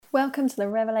Welcome to the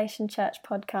Revelation Church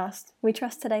podcast. We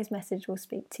trust today's message will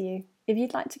speak to you. If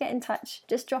you'd like to get in touch,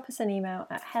 just drop us an email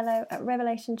at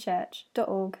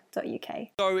hello@revelationchurch.org.uk.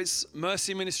 So it's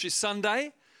Mercy Ministries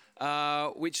Sunday,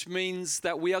 which means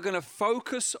that we are going to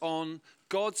focus on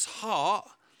God's heart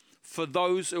for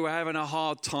those who are having a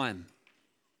hard time.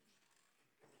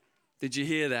 Did you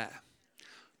hear that?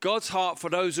 God's heart for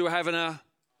those who are having a...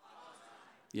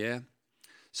 Yeah.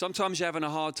 Sometimes you're having a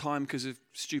hard time because of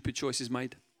stupid choices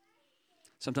made.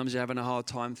 Sometimes you're having a hard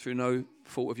time through no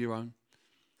fault of your own.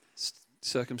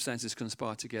 Circumstances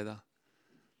conspire together.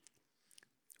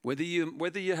 Whether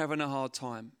you're having a hard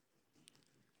time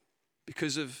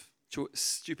because of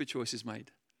stupid choices made,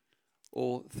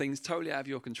 or things totally out of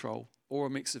your control, or a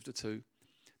mix of the two,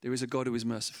 there is a God who is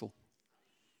merciful.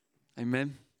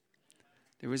 Amen?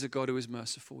 There is a God who is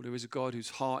merciful. There is a God whose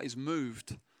heart is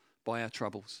moved by our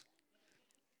troubles.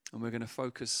 And we're going to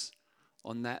focus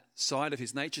on that side of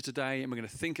his nature today, and we're going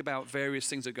to think about various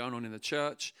things that are going on in the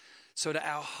church so that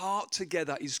our heart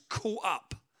together is caught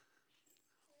up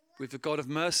with the God of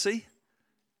mercy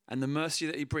and the mercy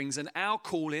that he brings, and our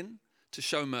calling to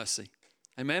show mercy.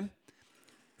 Amen?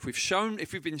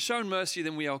 If we've been shown mercy,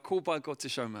 then we are called by God to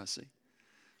show mercy.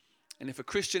 And if a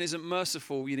Christian isn't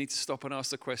merciful, you need to stop and ask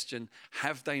the question,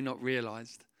 have they not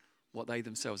realized what they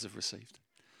themselves have received?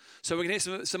 So we're going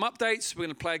to hear some updates. We're going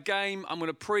to play a game. I'm going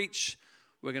to preach.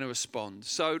 We're going to respond.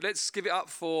 So let's give it up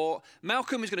for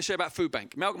Malcolm, who's going to share about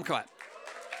Foodbank. Malcolm Kite.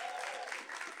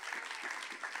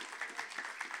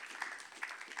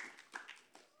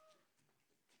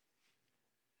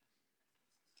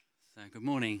 Good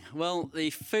morning. Well, the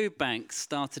Foodbank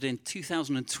started in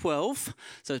 2012,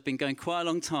 so it's been going quite a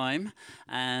long time,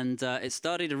 and it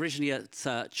started originally at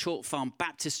Chalk Farm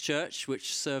Baptist Church,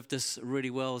 which served us really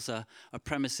well as a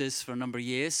premises for a number of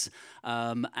years,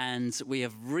 and we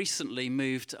have recently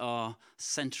moved our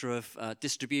centre of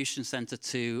distribution centre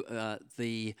to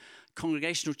the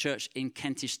Congregational Church in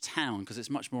Kentish Town, because it's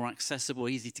much more accessible,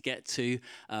 easy to get to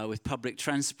with public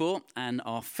transport. And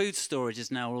our food storage is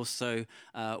now also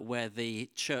where the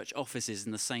church office is,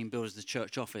 in the same building as the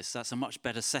church office. That's a much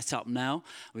better setup now.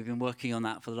 We've been working on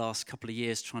that for the last couple of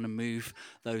years, trying to move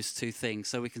those two things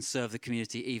so we can serve the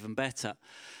community even better.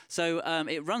 So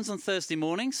it runs on Thursday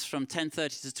mornings from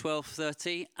 10:30 to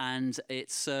 12:30, and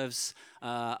it serves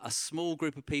a small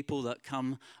group of people that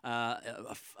come,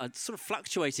 a sort of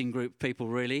fluctuating group of people,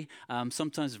 really.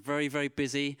 Sometimes very, very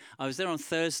busy. I was there on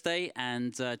Thursday,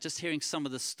 and just hearing some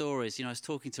of the stories. You know, I was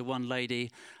talking to one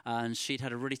lady, and she'd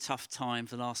had a really tough time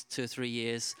for the last 2 or 3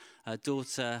 years. Her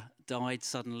daughter died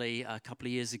suddenly a couple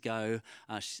of years ago.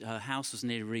 Her house was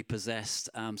nearly repossessed,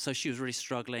 so she was really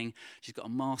struggling. She's got a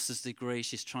master's degree.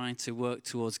 She's trying to work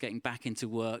towards getting back into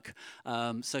work.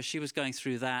 So she was going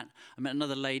through that. I met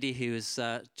another lady who was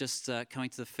just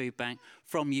coming to the food bank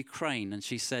from Ukraine, and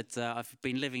she said, I've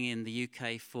been living in the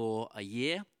UK for a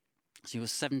year. She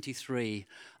was 73,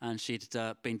 and she'd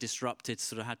been disrupted,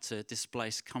 sort of had to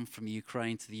displace, come from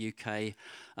Ukraine to the UK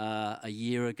a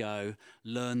year ago,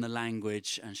 learn the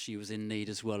language, and she was in need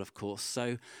as well, of course.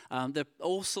 So there are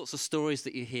all sorts of stories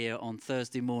that you hear on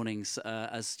Thursday mornings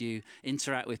as you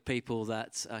interact with people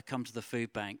that come to the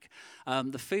food bank.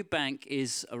 The food bank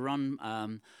is run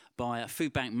by a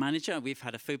food bank manager. We've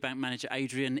had a food bank manager,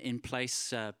 Adrian, in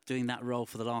place doing that role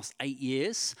for the last 8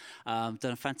 years. Done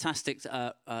a fantastic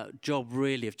job,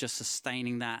 really, of just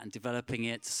sustaining that and developing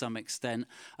it to some extent,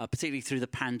 particularly through the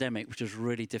pandemic, which was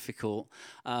really difficult.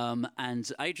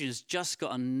 And Adrian's just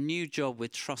got a new job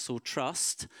with Trussell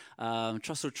Trust.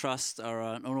 Trussell Trust are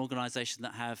an organisation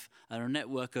that have a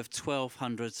network of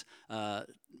 1,200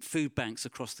 food banks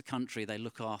across the country. They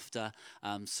look after,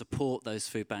 support those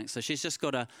food banks. So she's just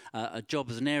got a job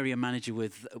as an area manager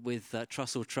with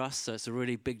Trussell Trust. So it's a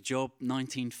really big job.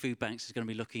 19 food banks she's going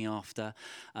to be looking after,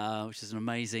 which is an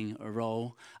amazing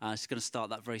role. She's going to start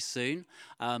that very soon.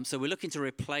 So we're looking to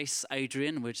replace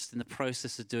Adrian. We're just in the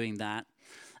process of doing that.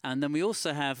 And then we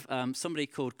also have somebody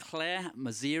called Claire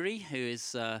Maziri, who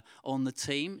is on the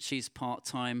team. She's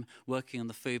part-time working on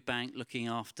the food bank, looking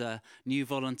after new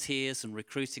volunteers and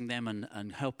recruiting them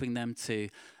and helping them to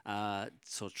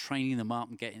sort of training them up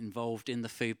and get involved in the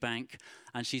food bank.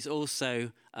 And she's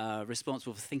also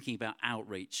responsible for thinking about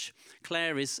outreach.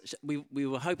 Claire we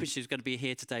were hoping she was going to be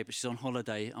here today, but she's on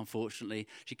holiday, unfortunately.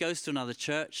 She goes to another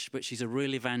church, but she's a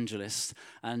real evangelist.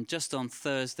 And just on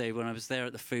Thursday, when I was there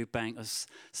at the food bank, I was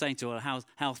saying to her, how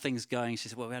are things going? She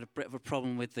said, well, we had a bit of a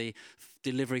problem with the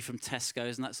delivery from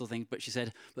Tesco's and that sort of thing, but she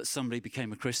said, but somebody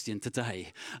became a Christian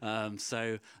today.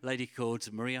 So a lady called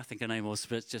Maria, I think her name was,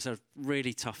 but just a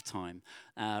really tough tough time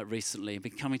recently, and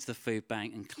been coming to the food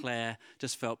bank, and Claire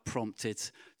just felt prompted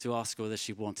to ask her whether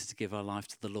she wanted to give her life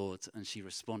to the Lord, and she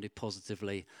responded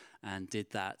positively and did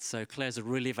that. So Claire's a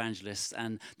real evangelist,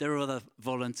 and there are other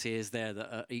volunteers there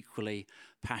that are equally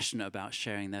passionate about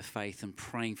sharing their faith and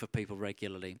praying for people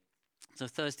regularly. So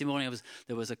Thursday morning,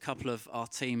 there was a couple of our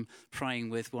team praying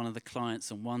with one of the clients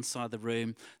on one side of the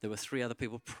room. There were 3 other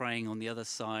people praying on the other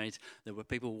side. There were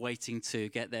people waiting to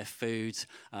get their food.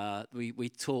 We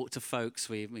talk to folks.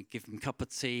 We give them a cup of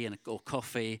tea or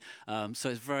coffee. So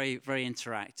it's very, very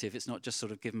interactive. It's not just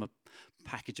sort of give them a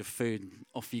package of food and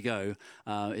off you go.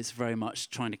 It's very much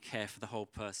trying to care for the whole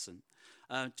person.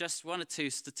 Just 1 or 2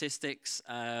 statistics.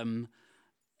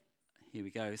 Here we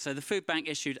go. So the food bank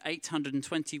issued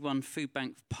 821 food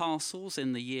bank parcels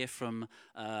in the year from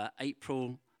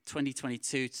April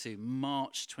 2022 to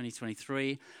March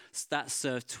 2023. That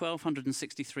served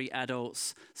 1,263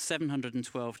 adults,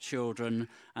 712 children,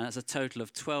 and that's a total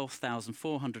of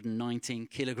 12,419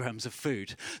 kilograms of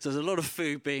food. So there's a lot of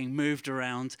food being moved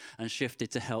around and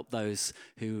shifted to help those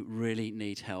who really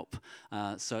need help.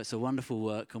 So it's a wonderful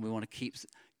work, and we want to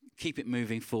keep it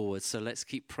moving forward. So let's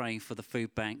keep praying for the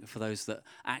food bank, for those that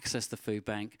access the food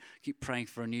bank. Keep praying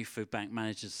for a new food bank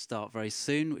manager to start very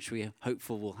soon, which we are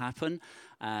hopeful will happen,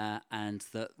 and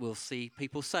that we'll see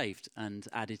people saved and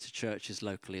added to churches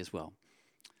locally as well.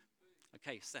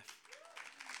 Okay, Stef.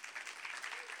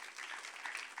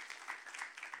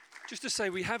 Just to say,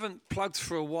 we haven't plugged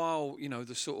for a while,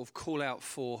 the sort of call out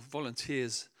for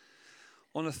volunteers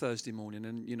on a Thursday morning,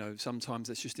 and sometimes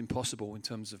that's just impossible in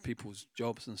terms of people's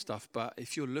jobs and stuff. But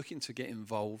if you're looking to get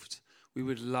involved, we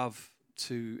would love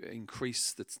to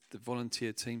increase the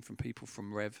volunteer team from people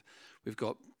from Rev. We've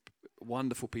got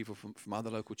wonderful people from other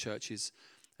local churches,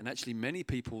 and actually many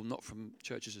people not from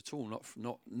churches at all,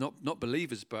 not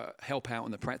believers, but help out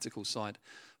on the practical side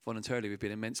voluntarily. We've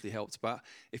been immensely helped. But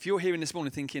if you're hearing this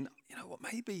morning thinking,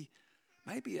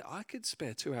 maybe I could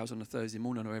spare 2 hours on a Thursday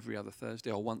morning or every other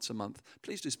Thursday or once a month,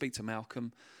 please do speak to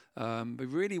Malcolm. We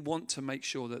really want to make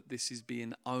sure that this is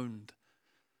being owned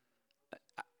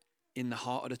in the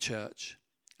heart of the church,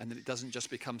 and that it doesn't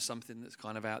just become something that's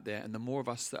kind of out there. And the more of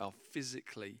us that are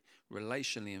physically,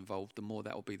 relationally involved, the more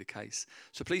that will be the case.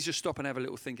 So please just stop and have a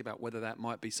little think about whether that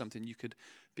might be something you could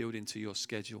build into your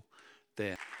schedule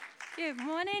there. Good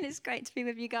morning. It's great to be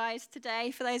with you guys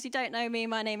today. For those who don't know me,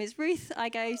 my name is Ruth. I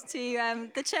go to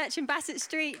the church in Bassett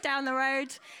Street down the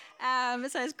road.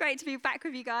 So it's great to be back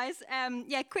with you guys.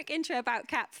 Quick intro about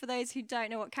CAP. For those who don't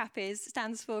know what CAP is, it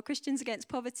stands for Christians Against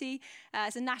Poverty.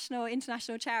 It's a national,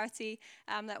 international charity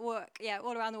that work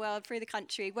all around the world, through the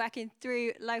country, working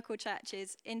through local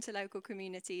churches into local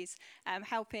communities,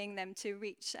 helping them to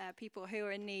reach people who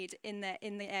are in need in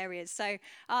the areas. So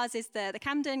ours is the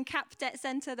Camden CAP Debt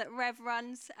Centre that Rev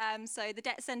runs. So the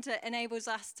Debt Centre enables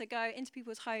us to go into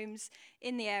people's homes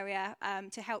in the area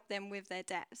to help them with their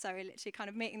debt. So we're literally kind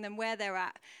of meeting them where they're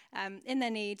at in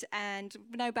their need, and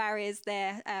no barriers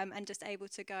there, and just able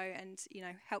to go and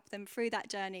help them through that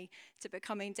journey to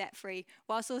becoming debt free,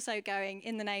 whilst also going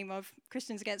in the name of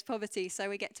Christians Against Poverty. So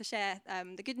we get to share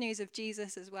the good news of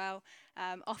Jesus as well,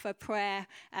 offer prayer.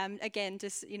 Again,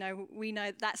 just we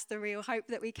know that's the real hope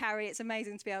that we carry. It's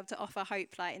amazing to be able to offer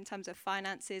hope, like in terms of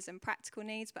finances and practical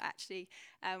needs, but actually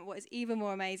what is even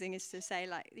more amazing is to say,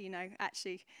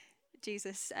 actually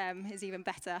Jesus is even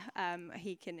better.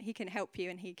 He can help you,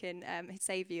 and he can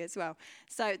save you as well.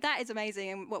 So that is amazing,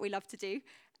 and what we love to do.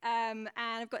 And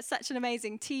I've got such an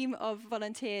amazing team of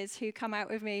volunteers who come out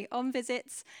with me on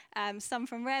visits, some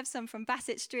from Rev, some from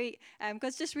Bassett Street.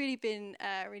 God's just really been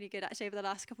really good actually over the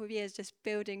last couple of years, just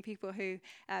building people who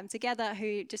together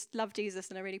who just love Jesus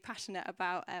and are really passionate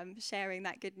about sharing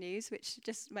that good news, which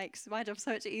just makes my job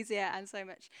so much easier and so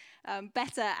much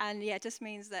better. And it just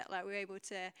means that we're able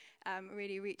to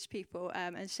really reach people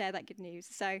and share that good news.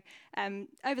 So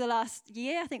over the last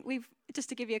year, I think just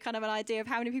to give you kind of an idea of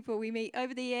how many people we meet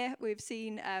over the year, we've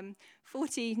seen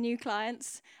 40 new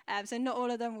clients. So not all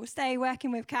of them will stay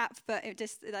working with CAP, but it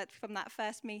just from that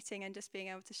first meeting and just being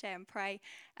able to share and pray,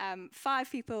 5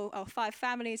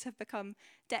 families have become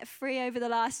debt-free over the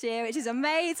last year, which is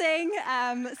amazing.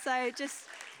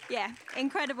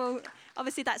 Incredible.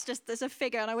 Obviously, there's a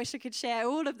figure, and I wish I could share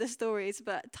all of the stories,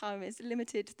 but time is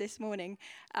limited this morning.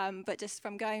 But just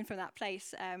from going from that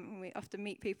place, we often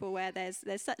meet people where there's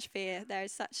such fear, there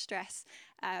is such stress,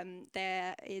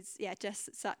 there is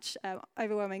just such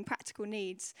overwhelming practical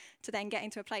needs, to then getting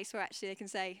to a place where actually they can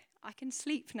say, I can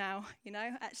sleep now,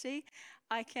 actually.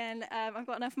 I can, I've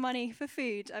got enough money for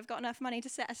food. I've got enough money to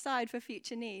set aside for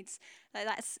future needs.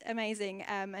 That's amazing,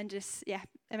 and just,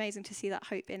 amazing to see that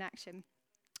hope in action.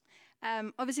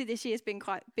 Obviously, this year's been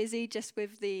quite busy, just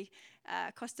with the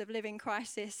cost of living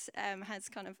crisis has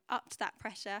kind of upped that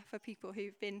pressure for people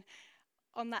who've been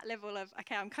on that level of,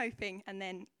 okay, I'm coping, and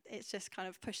then it's just kind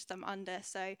of pushed them under.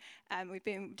 So we've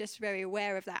been just very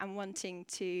aware of that and wanting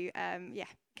to,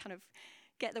 kind of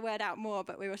get the word out more,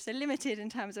 but we're also limited in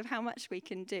terms of how much we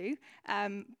can do.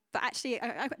 But actually,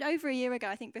 over a year ago,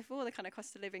 I think before the kind of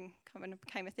cost of living kind of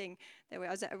became a thing, I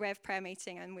was at a Rev prayer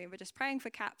meeting and we were just praying for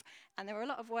CAP, and there were a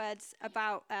lot of words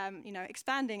about,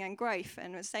 expanding and growth,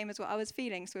 and it was the same as what I was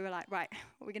feeling. So we were like, right,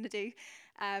 what are we going to do?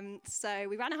 So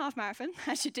we ran a half marathon,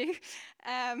 as you do,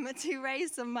 to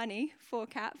raise some money for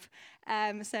CAP.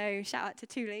 So shout out to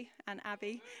Thule and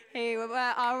Abby, who were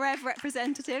our Rev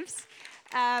representatives.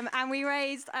 And we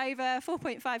raised over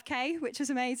 4.5k, which was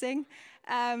amazing,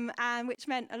 and which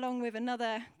meant, along with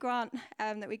another grant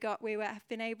that we got, we have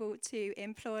been able to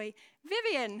employ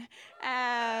Vivian,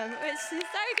 which is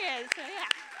so good. So,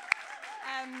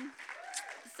 yeah.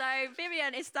 So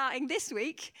Vivian is starting this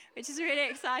week, which is really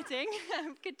exciting.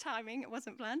 Good timing, it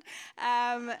wasn't planned.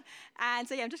 And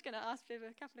so, yeah, I'm just going to ask Viv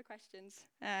a couple of questions.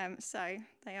 So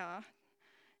they are...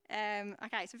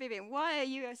 okay, so Vivian, why are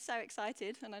you so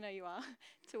excited, and I know you are,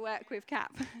 to work with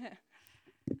CAP?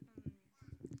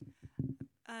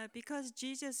 Because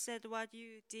Jesus said what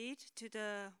you did to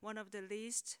one of the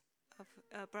least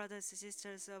of brothers and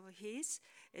sisters of his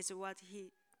is what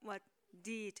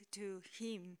did to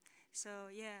him. So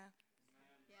yeah.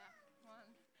 Yeah,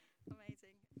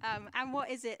 amazing. And what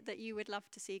is it that you would love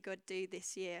to see God do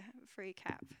this year through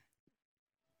CAP?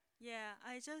 Yeah,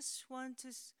 I just want to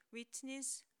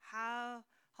witness how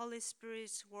Holy Spirit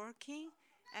is working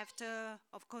after,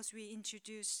 of course, we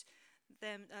introduce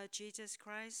them Jesus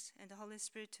Christ and the Holy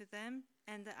Spirit to them,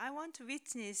 and I want to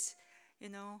witness,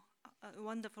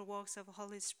 wonderful works of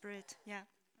Holy Spirit. Yeah.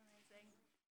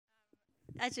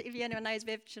 Actually, if anyone knows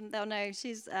Viv, they'll know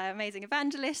she's an amazing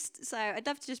evangelist. So I'd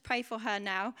love to just pray for her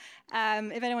now.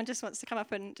 If anyone just wants to come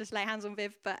up and just lay hands on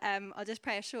Viv, but I'll just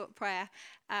pray a short prayer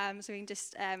so we can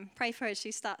just pray for her as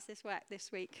she starts this work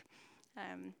this week.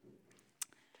 Give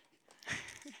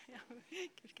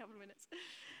a couple of minutes.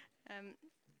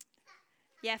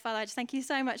 Father, I just thank you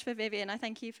so much for Vivian. I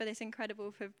thank you for this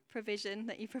incredible provision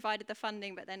that you provided the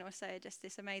funding, but then also just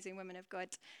this amazing woman of God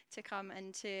to come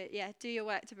and to, do your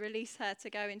work, to release her, to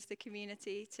go into the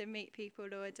community, to meet people,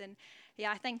 Lord. And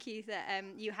I thank you that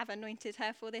you have anointed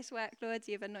her for this work, Lord.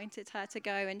 You've anointed her to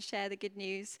go and share the good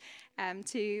news,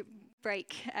 to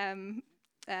break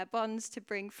bonds, to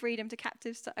bring freedom to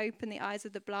captives, to open the eyes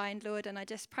of the blind, Lord. And I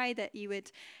just pray that you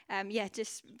would,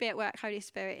 just be at work, Holy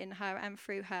Spirit, in her and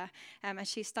through her as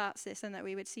she starts this, and that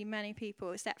we would see many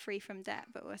people set free from debt,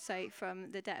 but also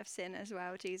from the debt of sin as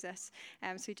well, Jesus.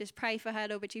 So we just pray for her,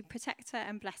 Lord. Would you protect her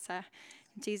and bless her?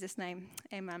 In Jesus' name,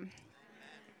 amen.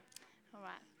 All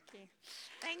right, thank you.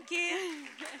 Thank you.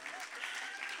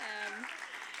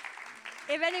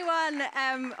 If anyone,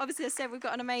 obviously as I said, we've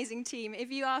got an amazing team.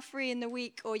 If you are free in the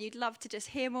week, or you'd love to just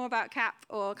hear more about CAP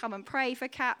or come and pray for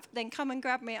CAP, then come and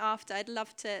grab me after. I'd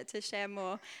love to share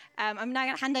more. I'm now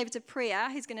going to hand over to Priya,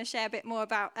 who's going to share a bit more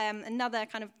about another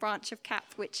kind of branch of CAP,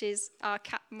 which is our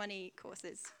CAP Money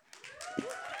courses.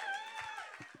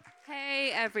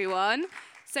 Hey, everyone.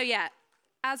 So,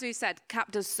 as we've said,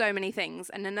 CAP does so many things,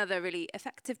 and another really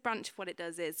effective branch of what it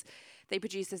does is they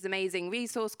produce this amazing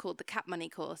resource called the CAP Money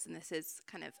course, and this is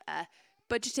kind of a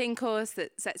budgeting course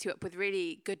that sets you up with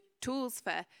really good tools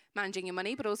for managing your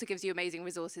money, but also gives you amazing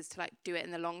resources to do it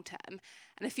in the long term.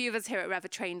 And a few of us here at Rev are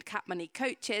trained CAP Money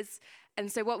coaches,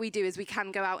 and so what we do is we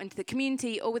can go out into the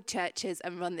community or with churches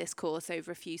and run this course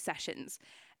over a few sessions.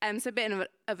 So a bit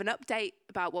of an update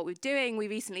about what we're doing. We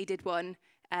recently did one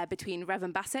between Rev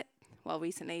and Bassett. Well,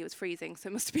 recently it was freezing, so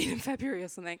it must have been in February or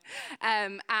something.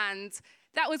 And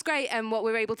that was great. And what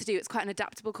we were able to do, it's quite an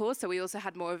adaptable course. So we also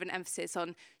had more of an emphasis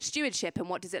on stewardship and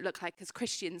what does it look like as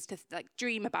Christians to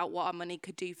dream about what our money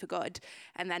could do for God,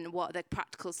 and then what are the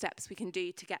practical steps we can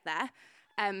do to get there.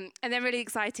 And then really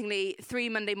excitingly, 3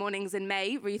 Monday mornings in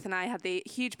May, Ruth and I had the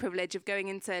huge privilege of going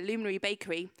into Luminary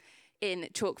Bakery in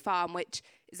Chalk Farm, which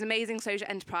is an amazing social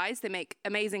enterprise. They make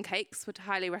amazing cakes, would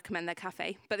highly recommend their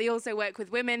cafe. But they also work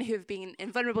with women who have been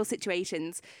in vulnerable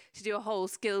situations to do a whole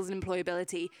skills and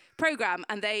employability program.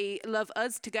 And they love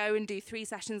us to go and do 3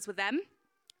 sessions with them.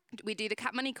 We do the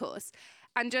CAP Money course.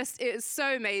 And it was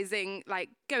so amazing,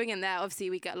 going in there, obviously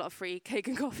we get a lot of free cake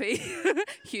and coffee.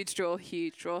 Huge draw.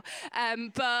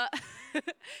 But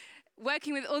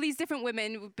working with all these different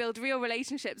women, we build real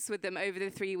relationships with them over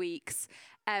the 3 weeks.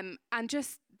 And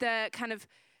just the kind of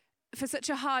for such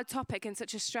a hard topic and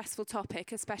such a stressful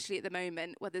topic, especially at the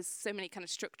moment where there's so many kind of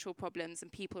structural problems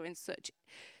and people are in such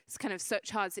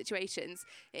hard situations,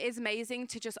 it is amazing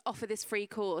to just offer this free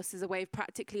course as a way of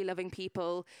practically loving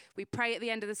people. We pray at the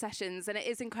end of the sessions, and it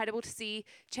is incredible to see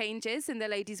changes in the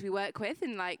ladies we work with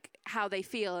and like how they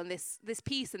feel, and this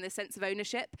peace and this sense of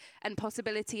ownership and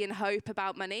possibility and hope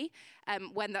about money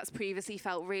when that's previously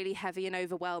felt really heavy and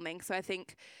overwhelming. So I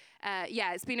think,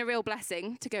 it's been a real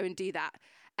blessing to go and do that.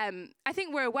 I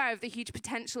think we're aware of the huge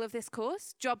potential of this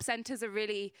course. Job centres are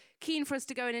really keen for us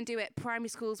to go in and do it. Primary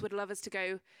schools would love us to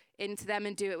go into them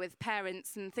and do it with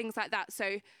parents and things like that.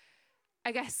 So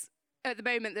I guess at the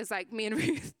moment there's like me and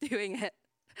Ruth doing it.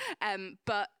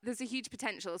 But there's a huge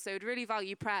potential. So I'd really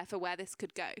value prayer for where this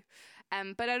could go.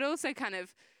 But I'd also kind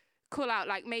of call out,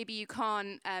 like, maybe you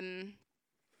can't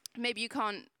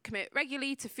commit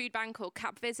regularly to Foodbank or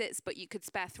CAP visits, but you could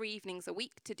spare 3 evenings a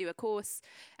week to do a course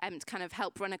to kind of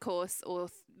help run a course, or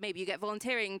maybe you get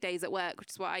volunteering days at work, which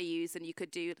is what I use, and you could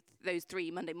do those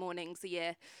 3 Monday mornings a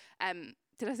year.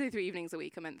 Did I say 3 evenings a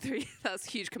week? I meant 3. That's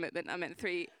a huge commitment. I meant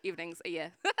 3 evenings a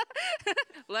year.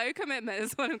 Low commitment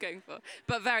is what I'm going for,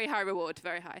 but very high reward,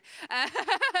 very high.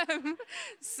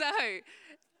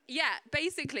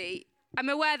 Basically, I'm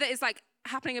aware that it's like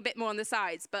happening a bit more on the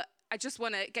sides, but I just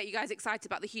want to get you guys excited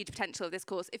about the huge potential of this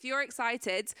course. If you're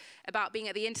excited about being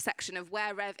at the intersection of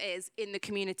where Rev is in the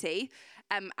community,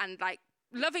 and like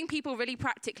loving people really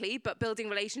practically, but building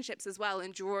relationships as well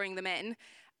and drawing them in,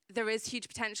 there is huge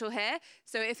potential here.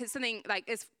 So if it's something like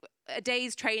it's a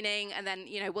day's training, and then,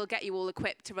 we'll get you all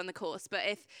equipped to run the course. But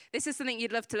if this is something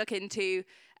you'd love to look into,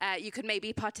 you could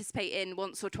maybe participate in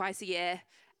once or twice a year.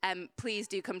 Please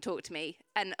do come talk to me.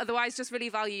 And otherwise, just really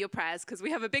value your prayers, because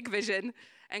we have a big vision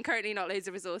and currently not loads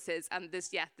of resources. And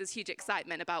there's huge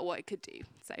excitement about what it could do.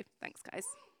 So thanks, guys.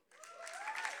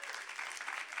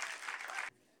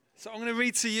 So I'm going to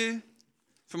read to you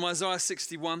from Isaiah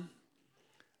 61.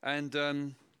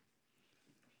 And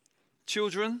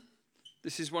children,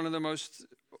 this is one of the most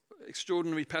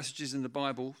extraordinary passages in the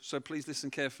Bible. So please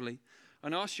listen carefully.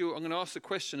 And I'm going to ask the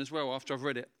question as well after I've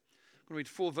read it. I'm going to read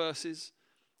 4 verses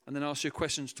and then ask you a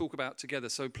question to talk about together.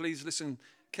 So please listen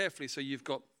carefully so you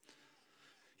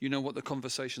know what the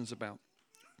conversation's about.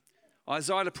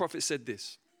 Isaiah the prophet said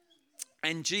this,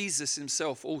 and Jesus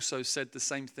himself also said the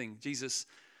same thing. Jesus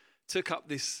took up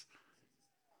this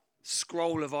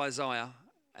scroll of Isaiah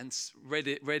and read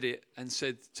it and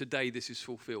said, today this is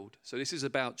fulfilled. So this is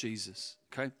about Jesus,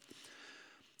 okay?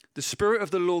 The Spirit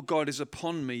of the Lord God is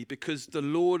upon me, because the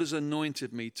Lord has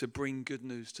anointed me to bring good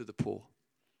news to the poor.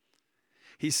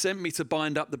 He sent me to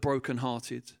bind up the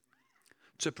brokenhearted,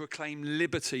 to proclaim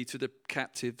liberty to the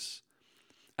captives,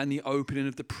 and the opening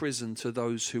of the prison to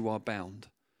those who are bound,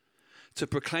 to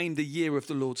proclaim the year of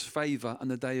the Lord's favour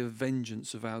and the day of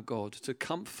vengeance of our God, to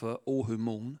comfort all who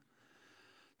mourn,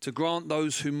 to grant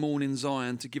those who mourn in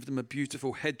Zion, to give them a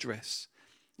beautiful headdress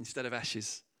instead of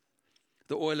ashes,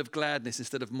 the oil of gladness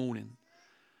instead of mourning,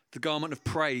 the garment of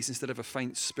praise instead of a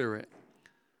faint spirit,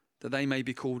 that they may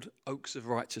be called oaks of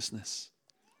righteousness,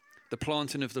 the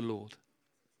planting of the Lord,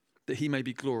 that he may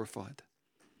be glorified.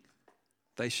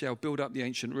 They shall build up the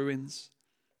ancient ruins.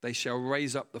 They shall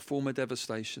raise up the former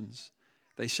devastations.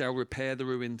 They shall repair the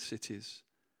ruined cities,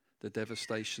 the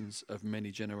devastations of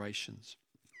many generations.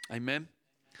 Amen.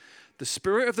 The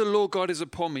Spirit of the Lord God is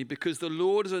upon me, because the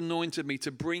Lord has anointed me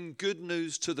to bring good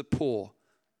news to the poor.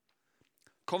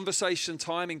 Conversation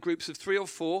time in groups of 3 or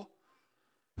 4.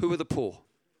 Who are the poor?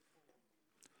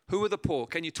 Who are the poor?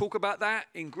 Can you talk about that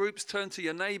in groups? Turn to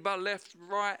your neighbour, left,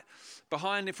 right,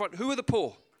 behind, in front. Who are the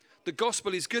poor? The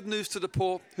gospel is good news to the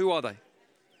poor. Who are they?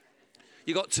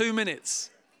 You got 2 minutes.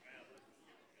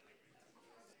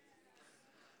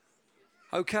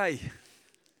 Okay.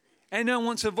 Anyone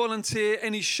want to volunteer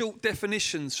any short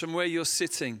definitions from where you're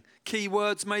sitting? Key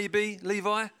words maybe,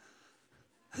 Levi?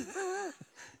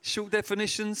 Short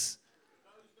definitions?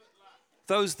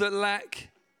 Those that lack.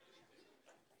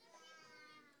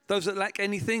 Those that lack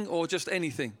anything, or just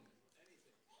anything?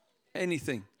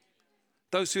 Anything.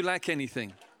 Those who lack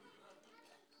anything.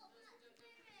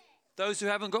 Those who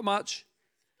haven't got much.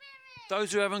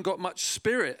 Those who haven't got much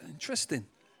spirit. Interesting.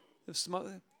 Those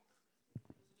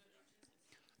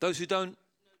who don't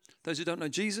know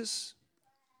Jesus.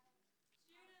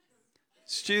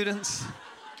 Students.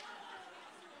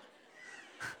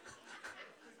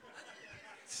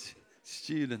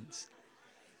 Students.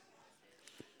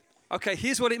 Okay,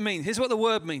 here's what it means. Here's what the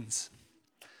word means.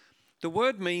 The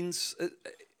word means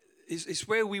is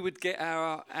where we would get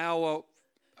our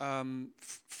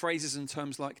phrases and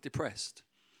terms like depressed.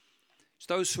 It's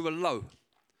those who are low.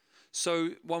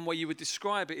 So one way you would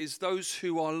describe it is those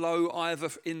who are low either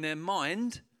in their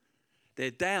mind,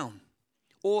 they're down,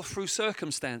 or through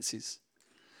circumstances.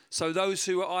 So those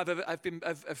who are either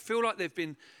feel like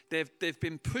they've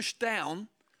been pushed down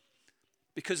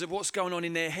because of what's going on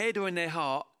in their head or in their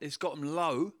heart, it's got them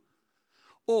low,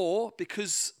 or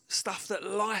because stuff that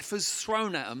life has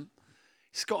thrown at them,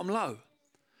 it's got them low.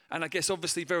 And I guess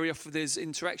obviously very often there's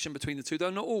interaction between the two, though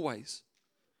not always.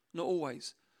 Not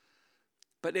always.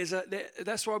 But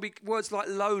that's why words like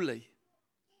lowly.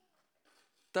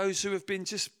 Those who have been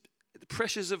just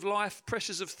pressures of life,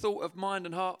 pressures of thought, of mind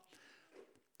and heart.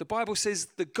 The Bible says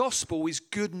the gospel is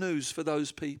good news for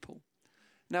those people.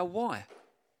 Now why?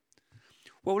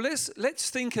 Well, let's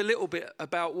think a little bit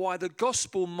about why the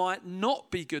gospel might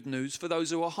not be good news for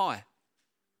those who are high.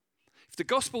 If the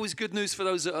gospel is good news for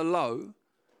those that are low,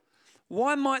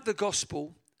 why might the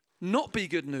gospel not be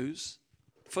good news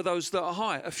for those that are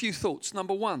high? A few thoughts.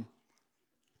 Number one,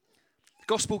 the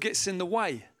gospel gets in the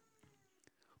way.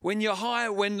 When you're high,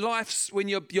 when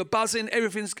you're buzzing,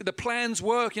 the plan's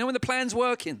work. You know when the plan's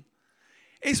working?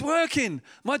 It's working.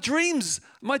 My dreams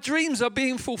are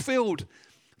being fulfilled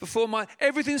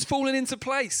everything's falling into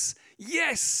place.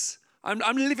 Yes,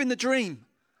 I'm living the dream.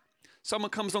 Someone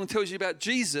comes along and tells you about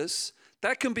Jesus,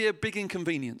 that can be a big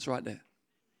inconvenience right there.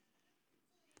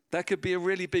 That could be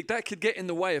that could get in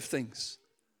the way of things.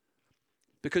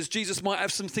 Because Jesus might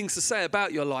have some things to say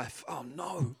about your life. Oh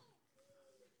no.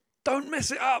 Don't mess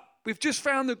it up. We've just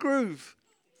found the groove.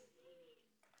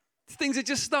 Things are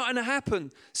just starting to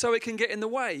happen, so it can get in the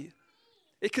way.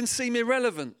 It can seem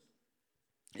irrelevant.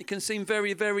 It can seem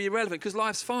very, very irrelevant because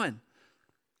life's fine.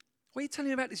 What are you telling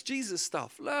me about this Jesus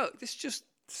stuff? Look,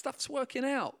 stuff's working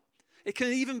out. It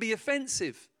can even be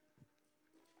offensive.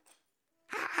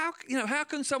 How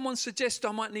can someone suggest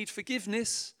I might need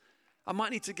forgiveness? I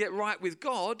might need to get right with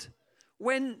God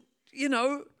when,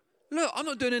 look, I'm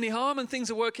not doing any harm and things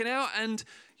are working out. And,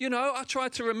 I try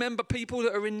to remember people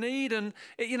that are in need and,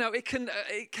 it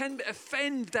can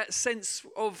offend that sense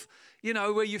of,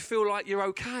 where you feel like you're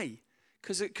okay.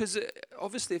 Because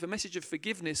obviously if a message of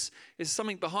forgiveness is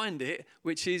something behind it,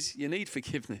 which is you need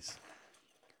forgiveness.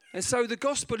 And so the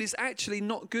gospel is actually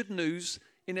not good news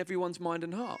in everyone's mind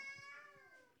and heart.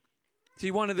 See,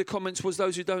 one of the comments was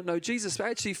those who don't know Jesus. But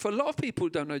actually, for a lot of people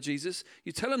who don't know Jesus,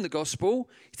 you tell them the gospel,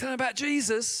 you tell them about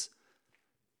Jesus,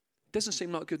 it doesn't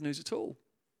seem like good news at all.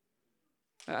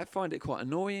 I find it quite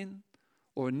annoying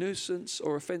or a nuisance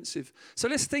or offensive. So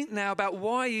let's think now about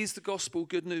why is the gospel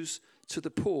good news to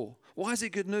the poor? Why is it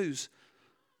good news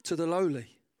to the lowly?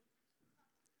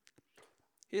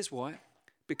 Here's why.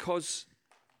 Because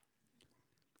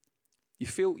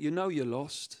you know you're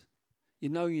lost, you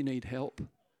know you need help,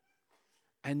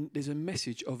 and there's a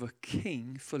message of a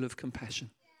king full of compassion,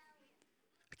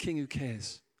 a king who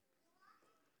cares.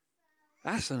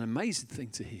 That's an amazing thing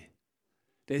to hear.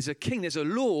 There's a king, there's a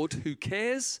Lord who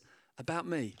cares about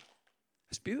me.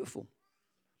 It's beautiful.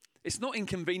 It's not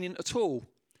inconvenient at all.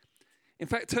 In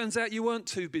fact, it turns out you weren't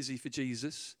too busy for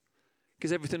Jesus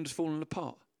because everything was falling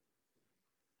apart.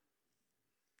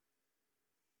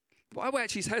 The Bible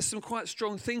actually has some quite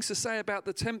strong things to say about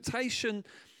the temptation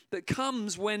that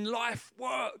comes when life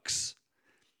works.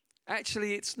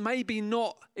 Actually, it's not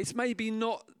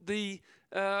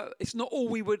all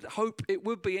we would hope it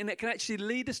would be, and it can actually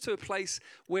lead us to a place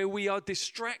where we are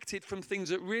distracted from things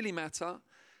that really matter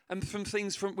and from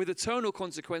things with eternal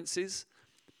consequences.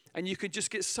 And you can just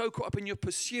get so caught up in your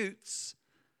pursuits,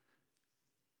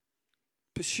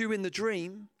 pursuing the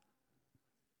dream,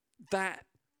 that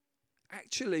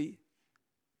actually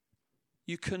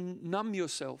you can numb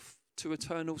yourself to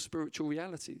eternal spiritual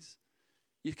realities.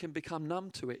 You can become numb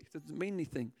to it. It doesn't mean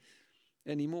anything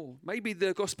anymore. Maybe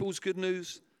the gospel's good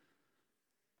news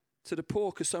to the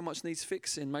poor because so much needs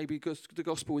fixing. Maybe the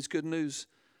gospel is good news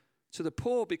to the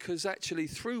poor because actually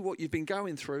through what you've been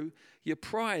going through, your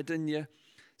pride and your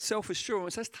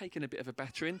self-assurance has taken a bit of a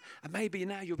battering, and maybe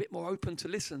now you're a bit more open to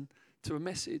listen to a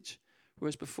message,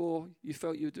 whereas before you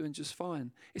felt you were doing just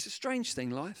fine. It's a strange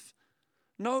thing, life.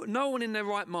 No one in their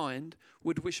right mind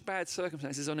would wish bad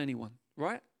circumstances on anyone,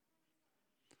 right?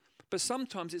 But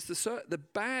sometimes it's the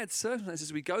bad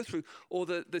circumstances we go through or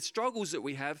the struggles that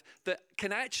we have that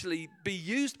can actually be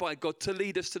used by God to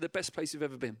lead us to the best place we've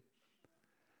ever been.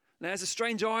 Now, there's a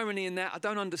strange irony in that. I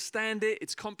don't understand it.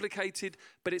 It's complicated,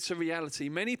 but it's a reality.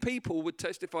 Many people would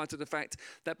testify to the fact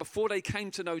that before they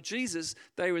came to know Jesus,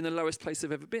 they were in the lowest place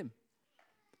they've ever been.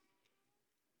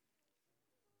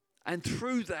 And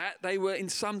through that, they were in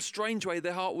some strange way,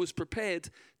 their heart was prepared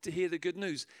to hear the good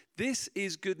news. This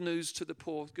is good news to the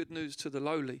poor, good news to the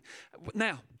lowly.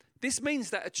 Now, This means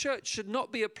that a church should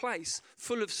not be a place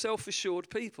full of self-assured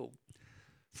people,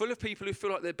 full of people who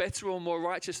feel like they're better or more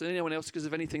righteous than anyone else because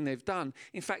of anything they've done.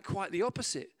 In fact, quite the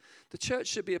opposite. The church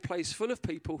should be a place full of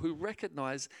people who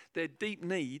recognize their deep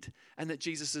need and that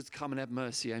Jesus has come and have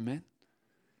mercy. Amen.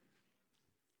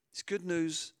 It's good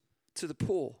news to the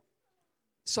poor.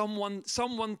 Someone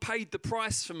paid the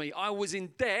price for me. I was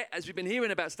in debt, as we've been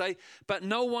hearing about today, but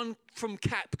no one from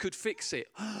CAP could fix it.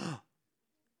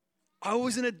 I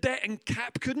was in a debt and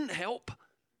CAP couldn't help.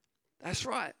 That's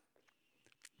right.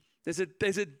 There's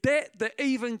a debt that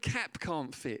even CAP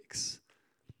can't fix.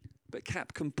 But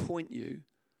CAP can point you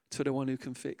to the one who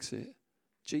can fix it,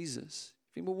 Jesus.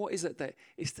 You think, well, what is that debt?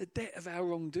 It's the debt of our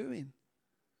wrongdoing.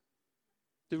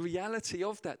 The reality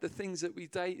of that, the things that we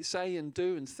say and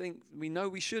do and think we know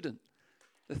we shouldn't.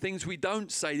 The things we don't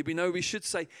say that we know we should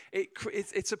say.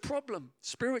 It's a problem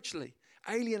spiritually.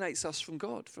 Alienates us from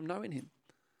God, from knowing him.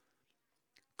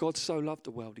 God so loved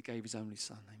the world, he gave his only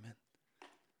son. Amen.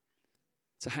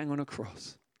 To hang on a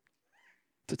cross.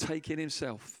 To take in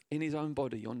himself, in his own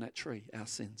body, on that tree, our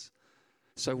sins.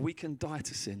 So we can die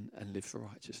to sin and live for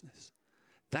righteousness.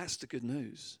 That's the good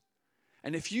news.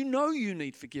 And if you know you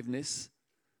need forgiveness,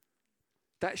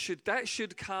 that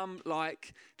should come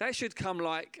like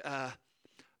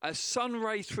a sun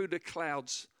ray through the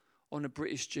clouds on a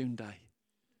British June day.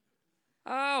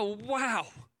 Oh, wow.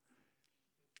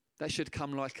 That should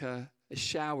come like a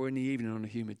shower in the evening on a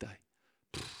humid day.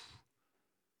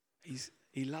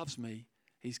 He loves me.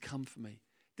 He's come for me.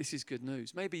 This is good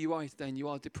news. Maybe you are today and you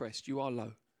are depressed. You are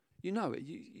low. You know it.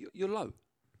 You're low.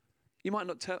 You might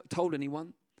not told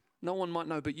anyone. No one might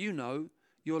know, but you know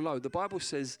you're low. The Bible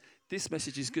says this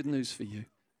message is good news for you.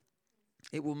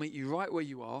 It will meet you right where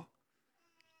you are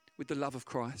with the love of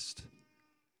Christ.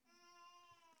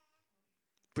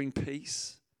 Bring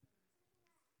peace.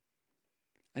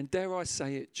 And dare I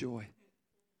say it, joy.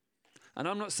 And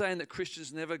I'm not saying that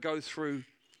Christians never go through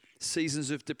seasons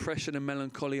of depression and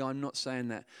melancholy. I'm not saying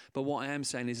that. But what I am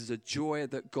saying is there's a joy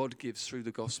that God gives through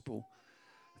the gospel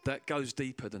that goes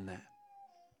deeper than that.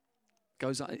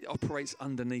 It operates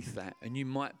underneath that. And you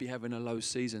might be having a low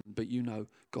season, but you know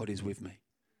God is with me.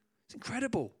 It's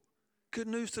incredible. Good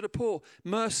news to the poor.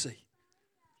 Mercy.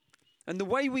 And the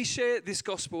way we share this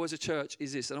gospel as a church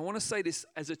is this. And I want to say this.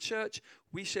 As a church,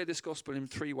 we share this gospel in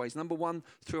 3 ways. Number one,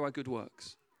 through our good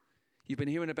works. You've been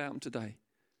hearing about them today.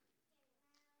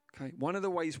 Okay. One of the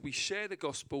ways we share the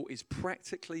gospel is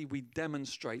practically we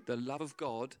demonstrate the love of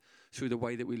God through the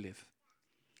way that we live.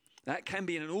 That can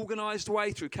be in an organized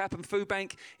way through CAP and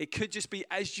Foodbank. It could just be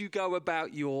as you go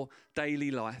about your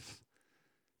daily life,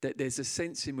 that there's a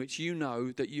sense in which you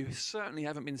know that you certainly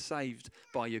haven't been saved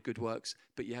by your good works,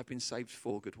 but you have been saved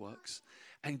for good works.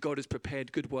 And God has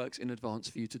prepared good works in advance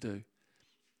for you to do.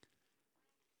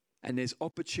 And there's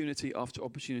opportunity after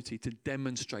opportunity to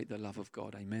demonstrate the love of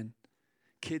God. Amen.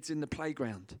 Kids in the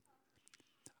playground.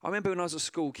 I remember when I was at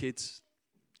school, kids,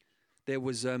 there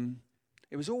was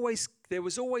always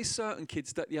certain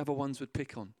kids that the other ones would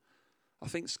pick on. I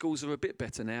think schools are a bit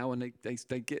better now, and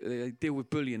they deal with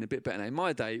bullying a bit better now. In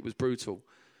my day, it was brutal.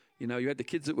 You know, you had the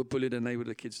kids that were bullied, and they were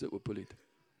the kids that were bullied.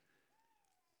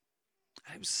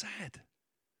 And it was sad.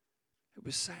 It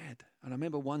was sad. And I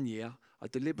remember one year, I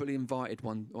deliberately invited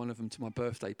one of them to my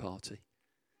birthday party.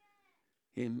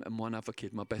 Him and one other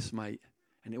kid, my best mate.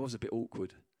 And it was a bit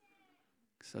awkward,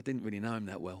 because I didn't really know him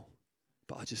that well.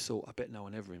 But I just thought, I bet no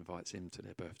one ever invites him to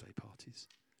their birthday parties.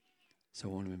 So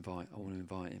I want to invite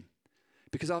him.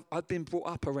 Because I've been brought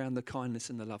up around the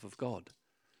kindness and the love of God.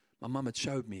 My mum had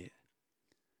showed me it.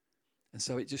 And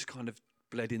so it just kind of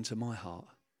bled into my heart.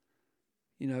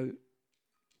 You know,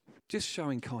 just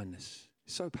showing kindness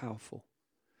is so powerful.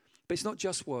 But it's not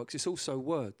just works, it's also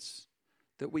words.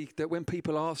 That when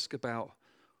people ask about,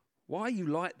 why are you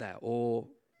like that? Or,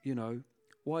 you know,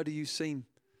 why do you seem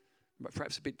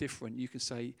perhaps a bit different? You can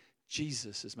say,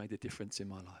 Jesus has made a difference in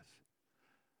my life.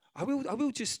 I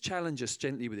will just challenge us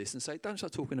gently with this and say, don't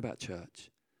start talking about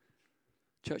church.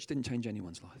 Church didn't change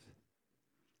anyone's life.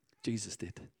 Jesus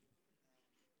did.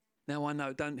 Now I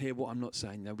know, don't hear what I'm not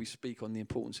saying. Now we speak on the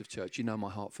importance of church. You know my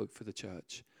heart for the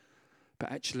church. But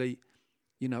actually,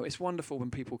 you know, it's wonderful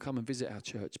when people come and visit our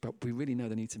church, but we really know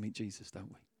they need to meet Jesus, don't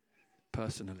we?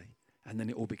 Personally. And then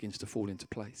it all begins to fall into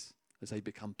place as they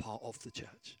become part of the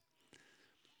church.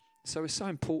 So it's so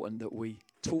important that we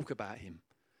talk about him,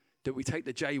 that we take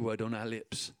the J word on our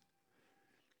lips.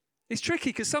 It's tricky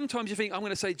because sometimes you think, I'm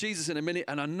going to say Jesus in a minute,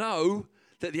 and I know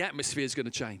that the atmosphere is going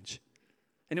to change.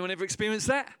 Anyone ever experienced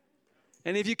that?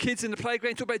 Any of you kids in the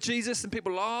playground talk about Jesus and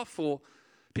people laugh, or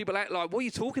people act like, what are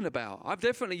you talking about? I've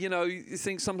definitely, you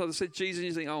think sometimes I said Jesus and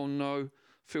you think, oh no,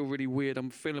 feel really weird. I'm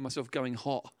feeling myself going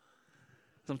hot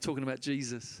as I'm talking about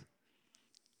Jesus.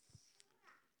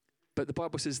 But the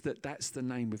Bible says that that's the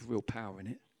name with real power in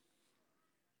it.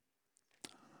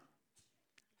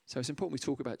 So it's important we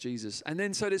talk about Jesus. And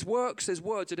then so there's works, there's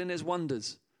words, and then there's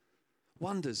wonders.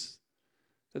 Wonders.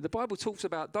 So the Bible talks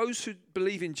about those who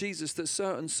believe in Jesus, that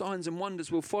certain signs and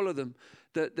wonders will follow them.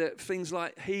 That things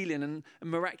like healing and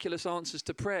miraculous answers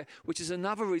to prayer, which is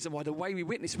another reason why the way we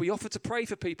witness, we offer to pray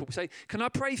for people. We say, can I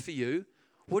pray for you?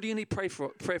 What do you need prayer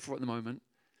for at the moment?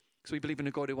 Because we believe in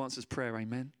a God who answers prayer,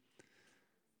 amen?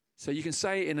 So you can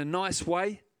say it in a nice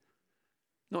way,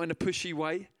 not in a pushy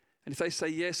way. And if they say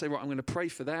yes, say, right, I'm going to pray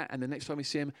for that. And the next time we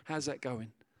see them, how's that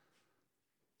going?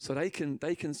 So they can,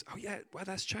 oh yeah, well,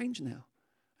 that's changed now.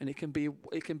 And it can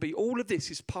be all of this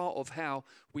is part of how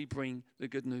we bring the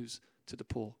good news to the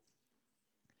poor.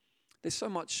 There's so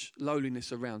much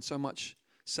lowliness around, so much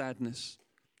sadness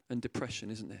and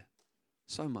depression, isn't there?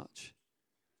 So much.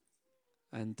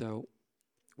 And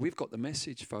we've got the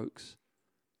message, folks.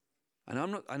 And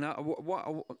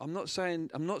I'm not saying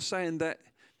that,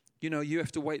 you know, you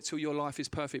have to wait till your life is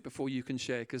perfect before you can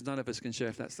share, because none of us can share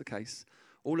if that's the case.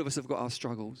 All of us have got our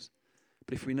struggles.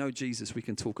 But if we know Jesus, we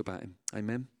can talk about him.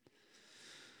 Amen.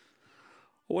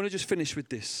 I want to just finish with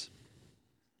this.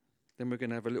 Then we're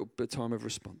going to have a little bit of time of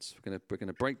response. We're going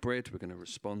to break bread. We're going to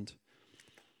respond.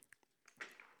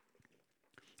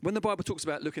 When the Bible talks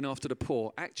about looking after the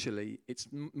poor, actually, it's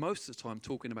most of the time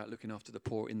talking about looking after the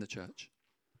poor in the church,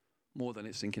 more than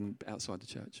it's thinking outside the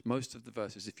church. Most of the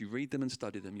verses, if you read them and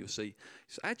study them, you'll see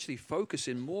it's actually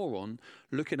focusing more on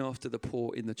looking after the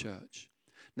poor in the church.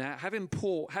 Now, having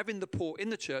the poor in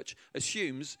the church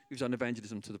assumes we've done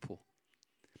evangelism to the poor.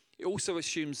 It also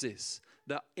assumes this,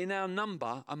 that in our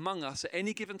number, among us, at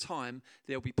any given time,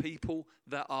 there'll be people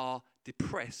that are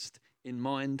depressed in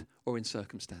mind or in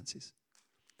circumstances.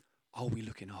 Are we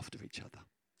looking after each other?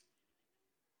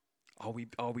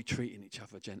 Are we treating each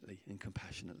other gently and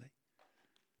compassionately?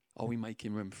 Are we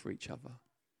making room for each other?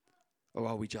 Or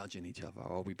are we judging each other?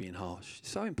 Or are we being harsh?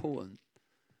 It's so important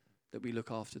that we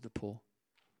look after the poor.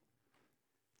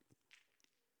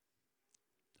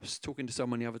 I was talking to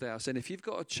someone the other day. I said, if you've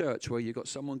got a church where you've got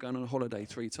someone going on a holiday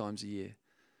 3 times a year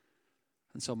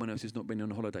and someone else has not been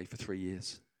on a holiday for 3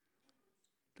 years,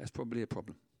 that's probably a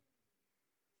problem.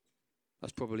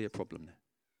 That's probably a problem there.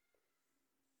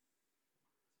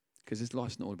 Because this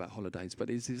life's not all about holidays,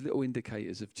 but it's these little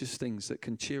indicators of just things that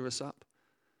can cheer us up,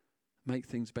 make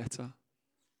things better.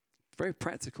 Very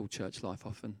practical church life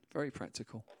often, very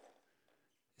practical.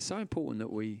 It's so important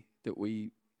that we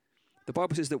the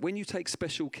Bible says that when you take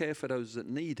special care for those that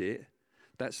need it,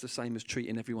 that's the same as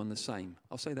treating everyone the same.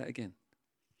 I'll say that again.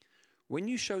 When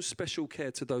you show special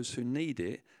care to those who need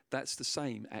it, that's the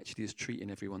same actually as treating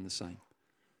everyone the same.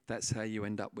 That's how you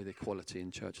end up with equality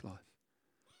in church life,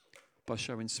 by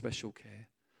showing special care.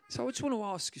 So I just want to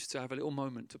ask you to have a little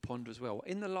moment to ponder as well.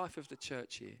 In the life of the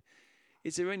church here,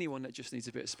 is there anyone that just needs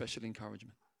a bit of special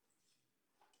encouragement?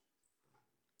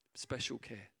 Special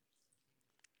care.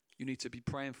 You need to be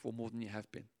praying for more than you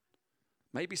have been.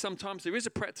 Maybe sometimes there is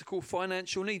a practical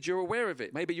financial need. You're aware of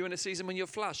it. Maybe you're in a season when you're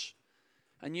flush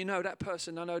and you know that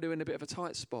person, I know they're in a bit of a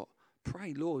tight spot.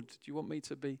 Pray, Lord, do you want me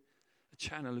to be a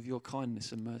channel of your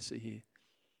kindness and mercy here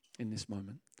in this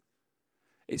moment?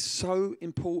 It's so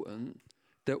important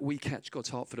that we catch God's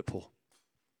heart for the poor.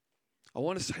 I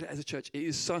want to say that as a church. It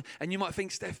is so, and you might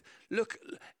think, Steph, look,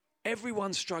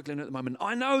 everyone's struggling at the moment.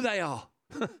 I know they are.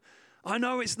 I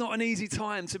know it's not an easy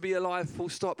time to be alive, full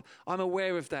stop. I'm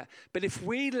aware of that. But if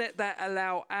we let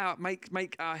that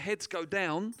make our heads go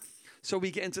down, so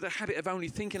we get into the habit of only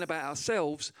thinking about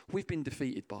ourselves, we've been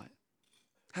defeated by it,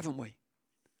 haven't we?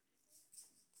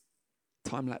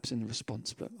 Time lapse in the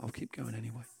response, but I'll keep going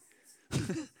anyway.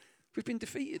 We've been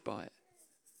defeated by it.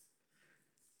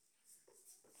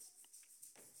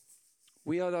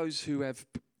 We are those who have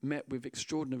met with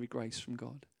extraordinary grace from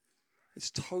God.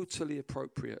 It's totally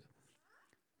appropriate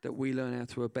that we learn how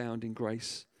to abound in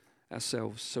grace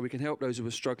ourselves so we can help those who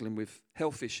are struggling with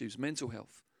health issues, mental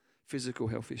health, physical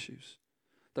health issues,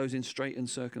 those in straitened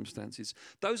circumstances,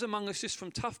 those among us just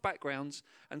from tough backgrounds,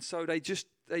 and so they just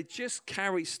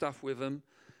carry stuff with them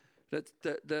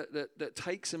that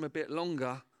takes them a bit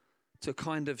longer to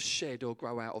kind of shed or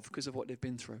grow out of because of what they've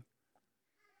been through.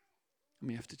 And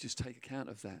we have to just take account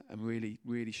of that and really,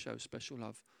 really show special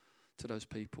love to those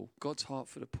people. God's heart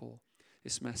for the poor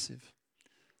is massive.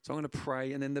 So I'm going to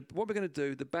pray, and then what we're going to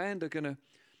do, the band are going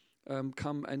to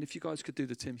come, and if you guys could do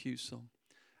the Tim Hughes song.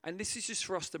 And this is just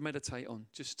for us to meditate on.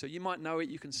 You might know it,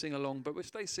 you can sing along, but we'll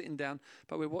stay sitting down,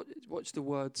 but we'll watch the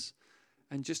words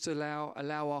and just allow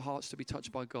our hearts to be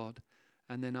touched by God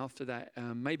And then after that,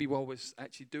 maybe while we're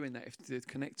actually doing that, if the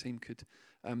Connect team could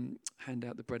hand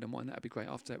out the bread and wine, that would be great.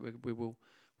 After that, we'll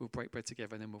break bread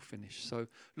together and then we'll finish. So,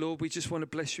 Lord, we just want to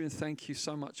bless you and thank you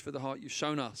so much for the heart you've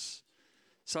shown us.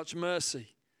 Such mercy,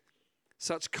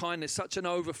 such kindness, such an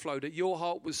overflow that your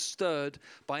heart was stirred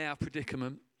by our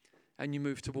predicament and you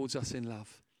moved towards us in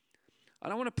love.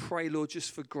 And I want to pray, Lord,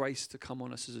 just for grace to come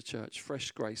on us as a church,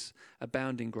 fresh grace,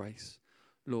 abounding grace,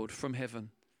 Lord, from heaven.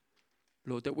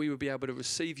 Lord, that we would be able to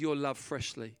receive your love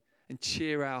freshly and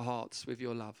cheer our hearts with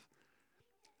your love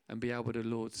and be able to,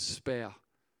 Lord, spare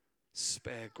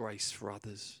grace for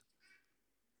others,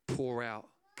 pour out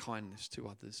kindness to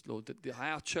others, Lord, that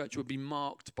our church would be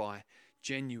marked by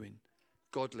genuine,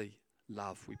 godly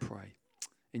love, we pray.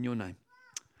 In your name.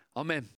 Amen.